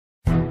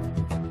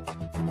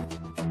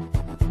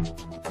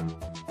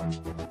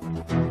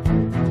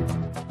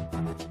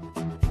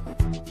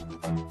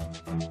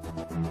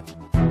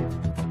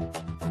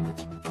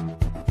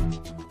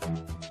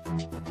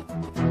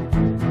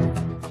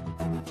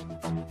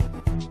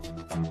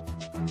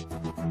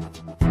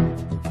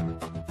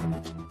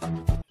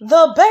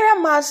The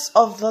burial mass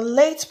of the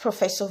late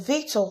Professor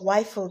Victor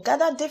Uwaifo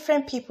gathered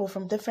different people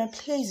from different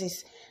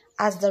places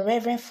as the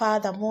Reverend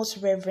Father Most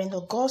Reverend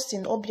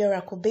Augustine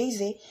Obiora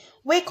Kubeze,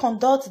 wey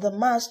conduct the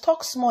mass,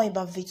 talks more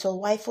about Victor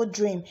Uwaifo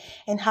dream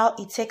and how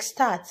it takes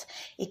start.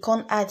 He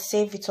can add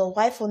say Victor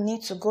Uwaifo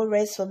need to go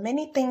rest for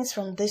many things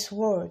from this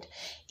world.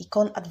 He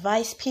can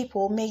advise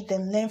people, make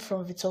them learn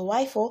from Victor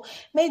Uwaifo,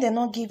 make them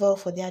not give up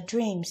for their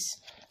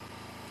dreams.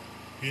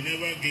 He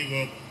never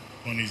gave up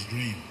on his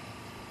dream.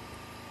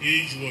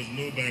 Age was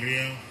no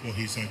barrier for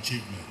his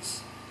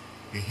achievements.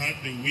 He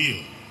had the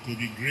will to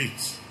be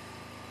great.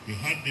 He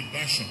had the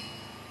passion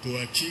to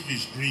achieve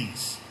his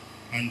dreams.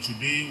 And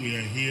today we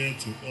are here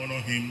to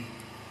honor him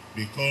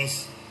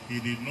because he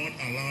did not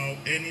allow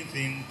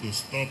anything to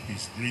stop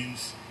his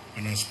dreams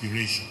and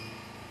aspiration.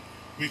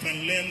 We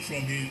can learn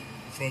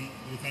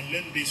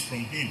this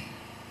from him.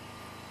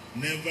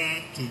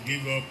 Never to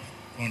give up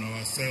on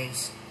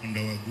ourselves and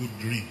our good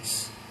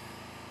dreams.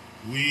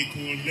 We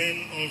could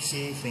learn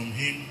also from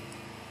him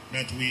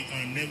that we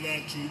are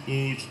never too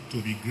old to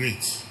be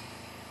great.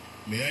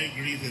 May I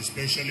greet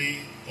especially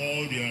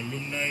all the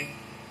alumni.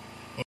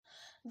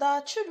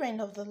 The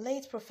children of the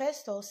late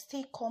professor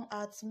still come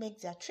out to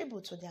make their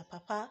tribute to their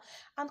papa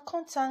and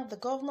thank the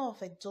governor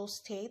of Edo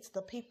State,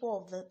 the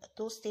people of the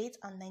Edo State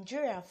and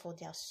Nigeria for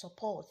their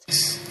support.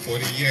 For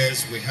the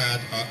years we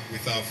had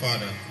with our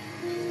father,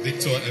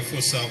 Victor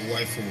Efosa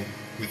Uwaifo,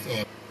 with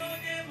us.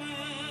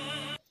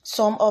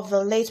 Some of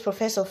the late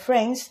professor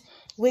friends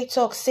we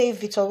talk say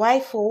Victor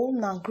Uwaifo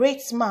na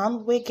great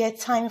man we get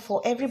time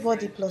for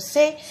everybody plus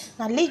say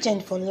na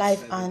legend for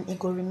life and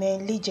it will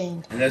remain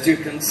legend. And as you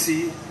can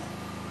see,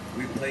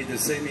 we play the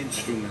same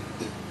instrument.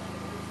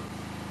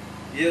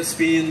 He has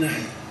been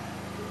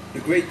a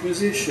great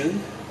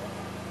musician,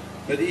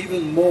 but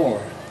even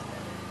more,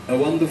 a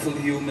wonderful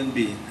human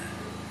being.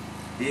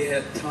 He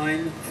had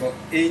time for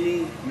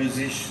any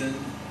musician,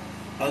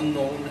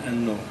 unknown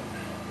and known.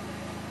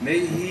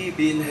 May he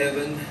be in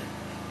heaven,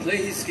 play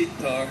his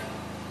guitar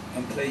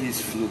and play his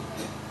flute.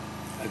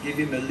 I'll give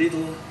him a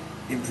little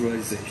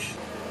improvisation.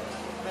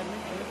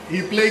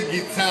 He played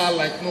guitar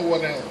like no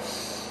one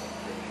else.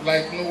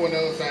 Like no one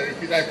else, I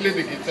repeat, I play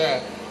the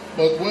guitar.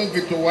 But when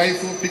Victor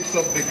Uwaifo picks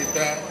up the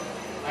guitar,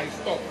 I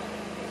stop.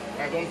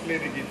 I don't play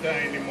the guitar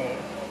anymore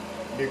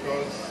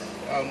because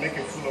I'll make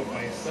a fool of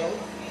myself.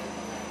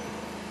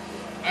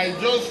 I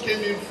just came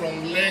in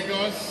from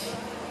Lagos,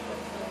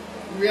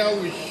 where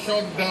we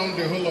shut down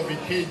the whole of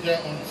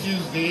Ikeja on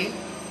Tuesday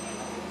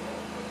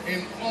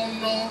in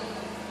honor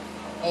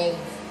of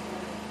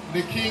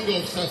the king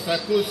of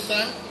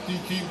Sasakosa,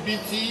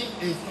 Titibiti,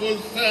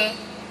 Efosa,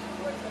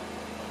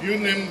 you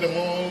name them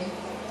all,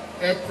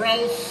 a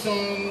proud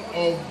son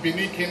of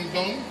Benin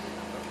Kingdom,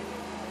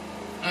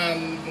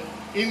 and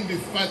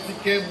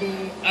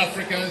indefatigable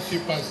African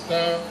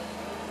superstar,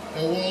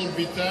 a world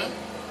beater,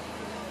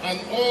 and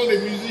all the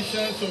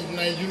musicians of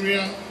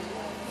Nigeria,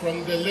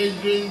 from the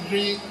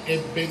legendary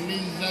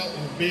Ebenezer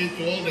Obey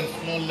to all the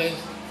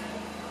smallest,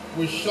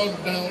 we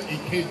shut down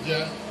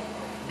Ikeja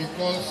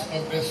because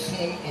of the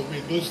son of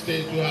Edo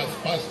State who has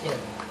passed on.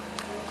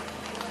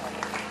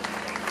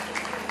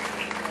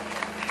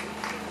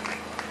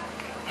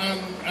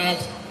 And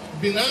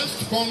I've been asked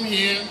to come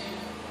here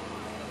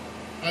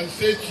and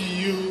say to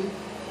you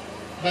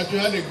that you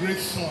had a great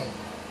son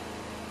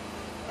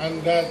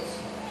and that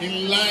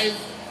in life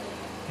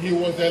he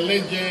was a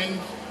legend,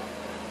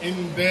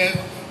 in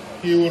death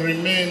he will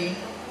remain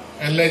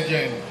a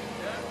legend.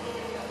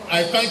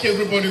 I thank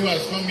everybody who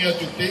has come here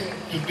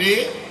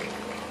today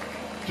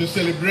to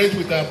celebrate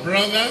with our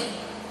brother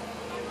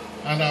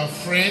and our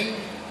friend.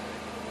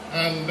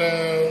 And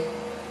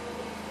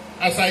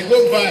as I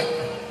go back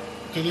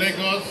to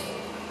Lagos,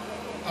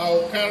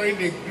 I'll carry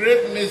the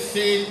great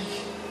message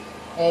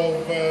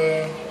of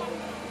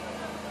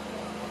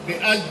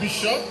the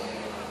Archbishop,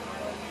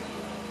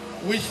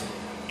 which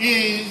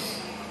is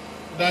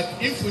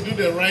that if we do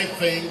the right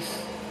things,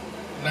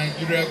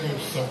 Nigeria will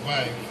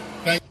survive.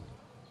 Thank you.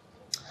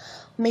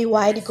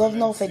 Meanwhile, the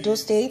governor of Edo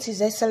State,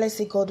 His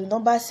Excellency Godwin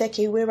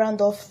Obaseki, we round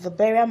off the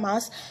burial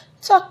mass,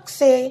 talk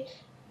say,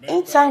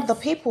 in thank the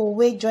people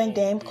we join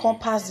them, come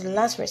pass the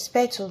last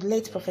respect to the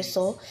late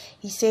professor.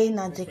 He say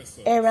that the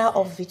era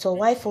of Victor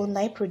Uwaifo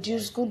now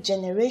produce good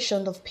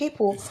generation of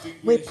people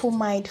we put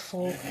mind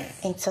for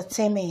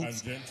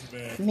entertainment.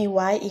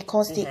 Meanwhile, he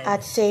constantly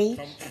add say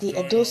the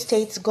Edo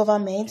State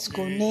government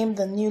go name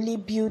the newly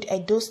built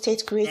Edo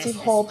State Creative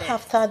Hub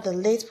after the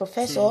late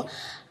professor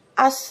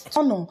as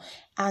honor,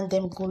 and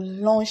them go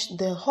launch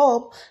the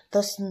hub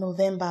this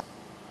November.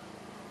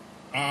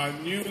 Our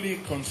newly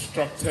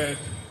constructed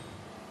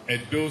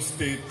Edo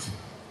State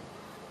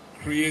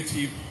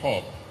Creative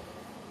Hub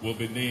will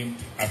be named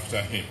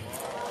after him.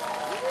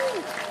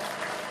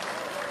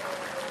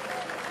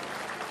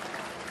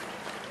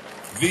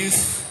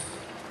 This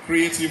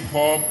Creative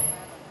Hub,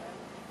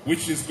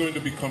 which is going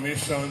to be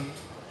commissioned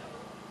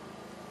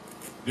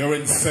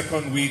during the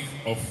second week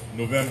of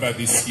November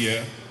this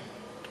year,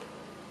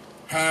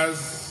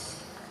 has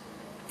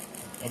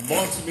a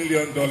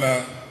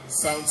multi-million-dollar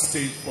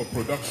soundstage for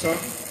production,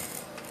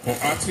 for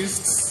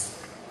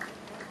artists.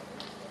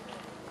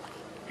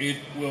 It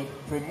will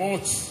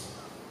promote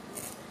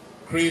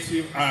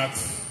creative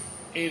arts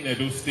in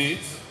Edo State.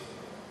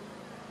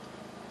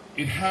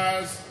 It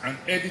has an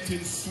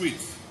editing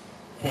suite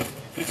for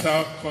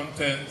digital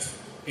content,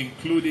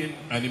 including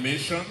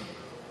animation.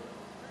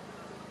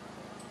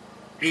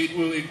 It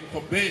will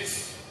incorporate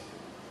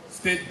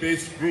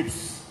state-based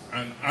groups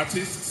and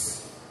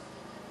artists.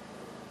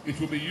 It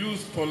will be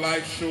used for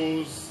live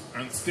shows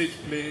and stage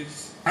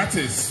plays.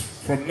 Artists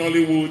from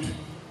Nollywood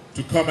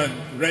to come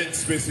and rent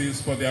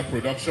spaces for their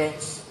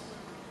productions.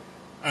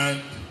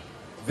 And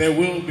there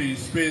will be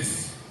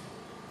space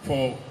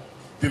for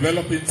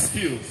developing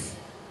skills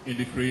in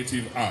the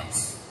creative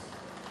arts.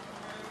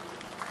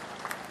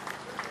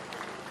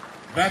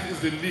 That is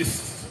the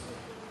least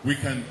we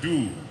can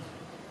do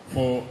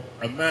for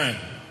a man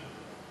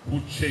who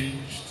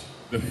changed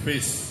the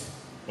face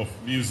of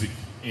music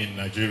in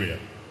Nigeria.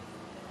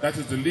 That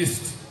is the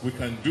least we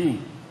can do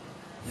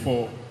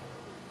for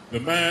the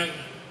man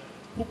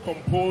who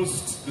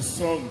composed the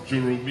song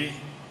Joromi,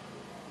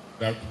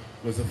 that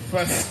was the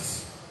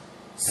first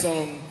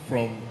song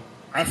from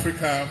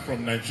Africa,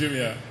 from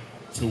Nigeria,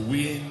 to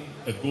win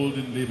a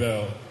golden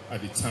label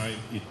at the time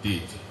it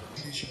did.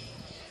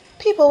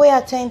 People will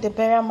attend the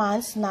burial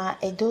mass na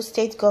Edo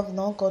State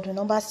Governor Godwin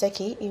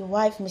Obaseki, his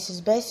wife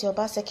Mrs. Bessie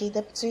Obaseki,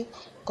 Deputy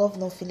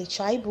Governor Philip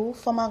Chaibu,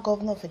 former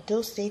Governor of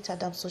Edo State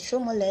Adam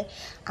Soshomole,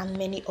 and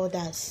many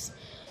others.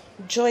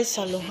 Joyce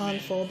Alohan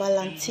for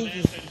Obaland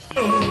TV.